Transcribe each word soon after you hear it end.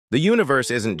The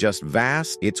universe isn't just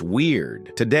vast, it's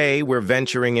weird. Today, we're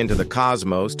venturing into the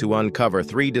cosmos to uncover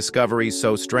 3 discoveries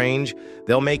so strange,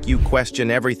 they'll make you question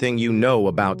everything you know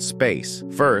about space.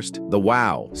 First, the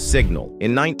WOW signal.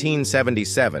 In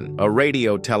 1977, a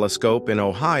radio telescope in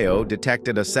Ohio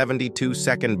detected a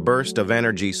 72-second burst of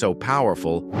energy so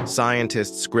powerful,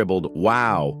 scientists scribbled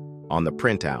 "wow" on the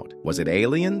printout. Was it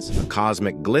aliens? A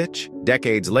cosmic glitch?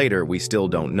 Decades later, we still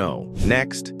don't know.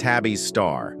 Next, Tabby's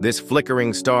star. This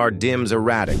flickering star dims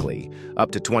erratically,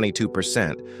 up to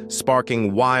 22%,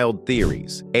 sparking wild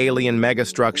theories. Alien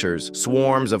megastructures,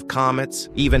 swarms of comets,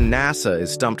 even NASA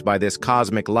is stumped by this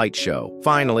cosmic light show.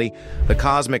 Finally, the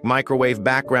cosmic microwave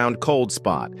background cold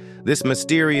spot. This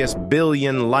mysterious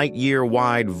billion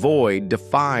light-year-wide void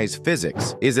defies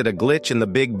physics. Is it a glitch in the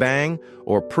Big Bang,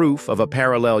 or proof of a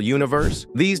parallel universe?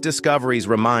 These discoveries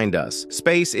remind us,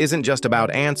 space isn't just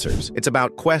about answers, it's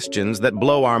about questions that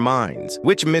blow our minds.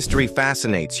 Which mystery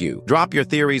fascinates you? Drop your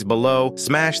theories below,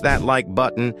 smash that like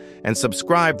button, and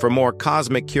subscribe for more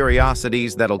cosmic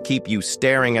curiosities that'll keep you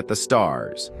staring at the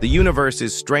stars. The universe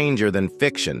is stranger than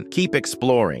fiction. Keep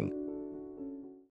exploring.